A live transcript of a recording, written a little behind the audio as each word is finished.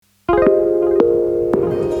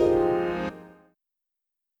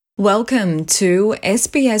Welcome to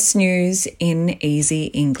SBS News in Easy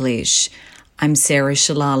English. I'm Sarah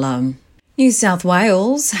Shalala. New South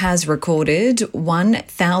Wales has recorded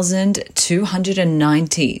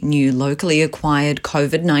 1,290 new locally acquired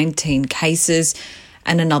COVID-19 cases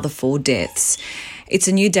and another 4 deaths. It's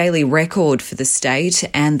a new daily record for the state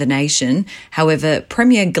and the nation. However,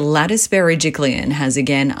 Premier Gladys Berejiklian has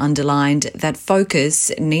again underlined that focus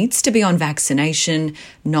needs to be on vaccination,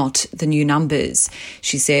 not the new numbers.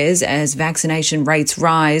 She says as vaccination rates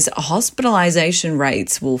rise, hospitalisation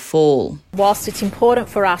rates will fall. Whilst it's important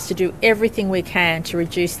for us to do everything we can to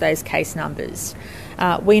reduce those case numbers,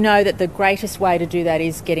 we know that the greatest way to do that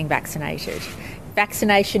is getting vaccinated.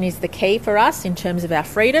 Vaccination is the key for us in terms of our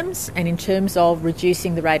freedoms and in terms of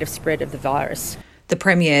reducing the rate of spread of the virus. The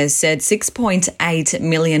Premier said 6.8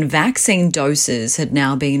 million vaccine doses had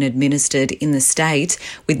now been administered in the state,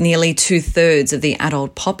 with nearly 2/3 of the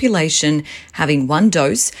adult population having 1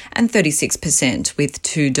 dose and 36% with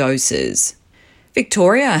 2 doses.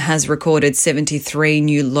 Victoria has recorded 73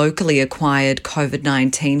 new locally acquired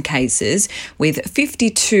COVID-19 cases, with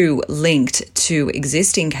 52 linked to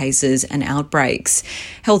existing cases and outbreaks.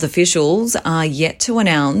 Health officials are yet to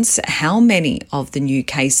announce how many of the new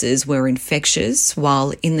cases were infectious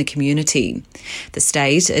while in the community. The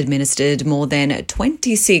state administered more than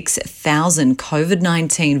 26,000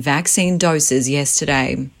 COVID-19 vaccine doses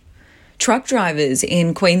yesterday. Truck drivers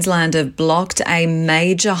in Queensland have blocked a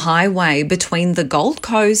major highway between the Gold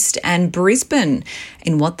Coast and Brisbane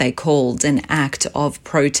in what they called an act of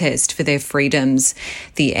protest for their freedoms.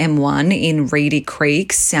 The M1 in Reedy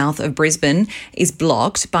Creek, south of Brisbane, is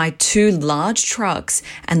blocked by 2 large trucks,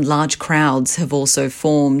 and large crowds have also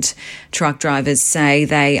formed. Truck drivers say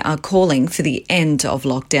they are calling for the end of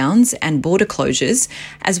lockdowns and border closures,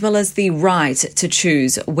 as well as the right to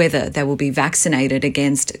choose whether they will be vaccinated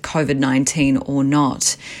against COVID-19 or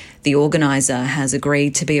not. The organiser has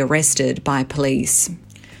agreed to be arrested by police.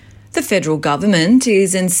 The federal government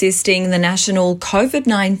is insisting the national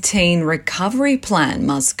COVID-19 recovery plan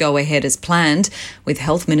must go ahead as planned, with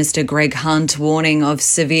Health Minister Greg Hunt warning of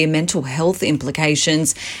severe mental health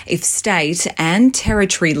implications if state and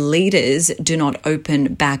territory leaders do not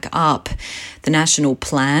open back up. The national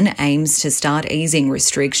plan aims to start easing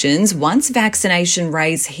restrictions once vaccination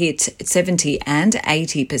rates hit 70 and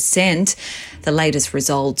 80%. The latest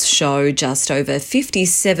results show just over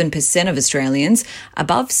 57% of Australians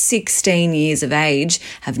above 16 years of age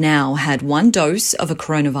have now had 1 dose of a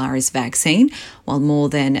coronavirus vaccine, while more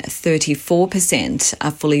than 34%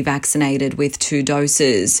 are fully vaccinated with 2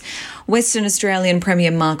 doses. Western Australian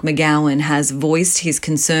Premier Mark McGowan has voiced his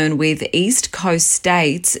concern with East Coast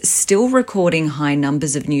states still recording high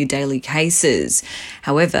numbers of new daily cases.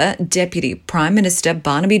 However, Deputy Prime Minister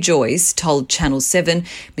Barnaby Joyce told Channel 7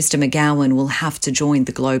 Mr McGowan will have to join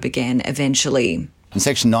the globe again eventually. In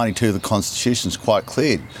Section 92 of the Constitution is quite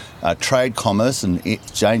clear. Trade, commerce and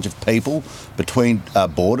exchange of people between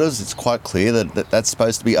borders, it's quite clear that that's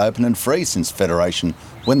supposed to be open and free since Federation.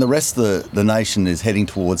 When the rest of the nation is heading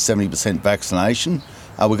towards 70% vaccination,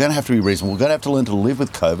 we're going to have to be reasonable. We're going to have to learn to live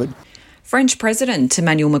with COVID. French President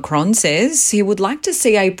Emmanuel Macron says he would like to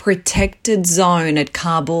see a protected zone at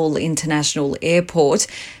Kabul International Airport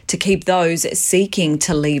to keep those seeking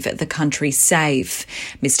to leave the country safe.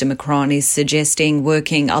 Mr Macron is suggesting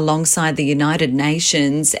working alongside the United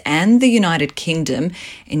Nations and the United Kingdom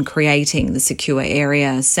in creating the secure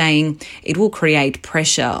area, saying it will create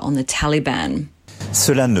pressure on the Taliban.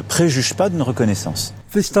 Cela ne préjuge pas d'une reconnaissance.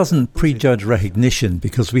 This doesn't prejudge recognition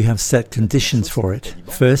because we have set conditions for it.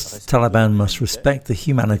 First, Taliban must respect the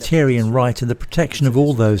humanitarian right and the protection of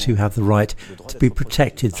all those who have the right to be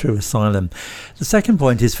protected through asylum. The second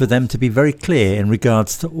point is for them to be very clear in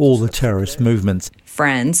regards to all the terrorist movements.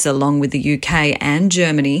 France, along with the UK and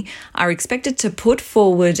Germany, are expected to put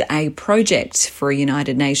forward a project for a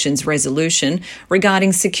United Nations resolution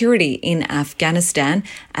regarding security in Afghanistan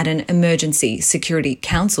at an Emergency Security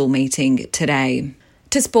Council meeting today.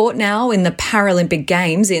 To sport now. In the Paralympic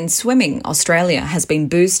Games in swimming, Australia has been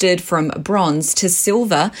boosted from bronze to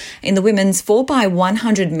silver in the women's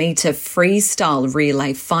 4x100 metre freestyle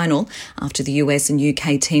relay final after the US and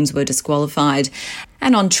UK teams were disqualified.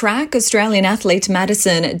 And on track, Australian athlete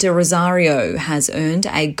Madison De Rosario has earned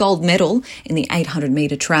a gold medal in the 800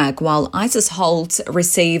 metre track, while Isis Holt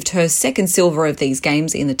received her second silver of these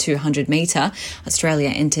games in the 200 metre. Australia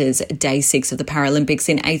enters day 6 of the Paralympics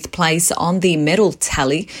in 8th place on the medal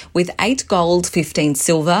tally with 8 gold, 15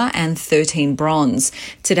 silver and 13 bronze.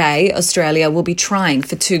 Today, Australia will be trying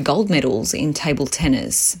for 2 gold medals in table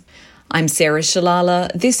tennis. I'm Sarah Shalala.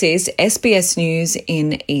 This is SBS News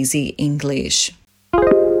in Easy English.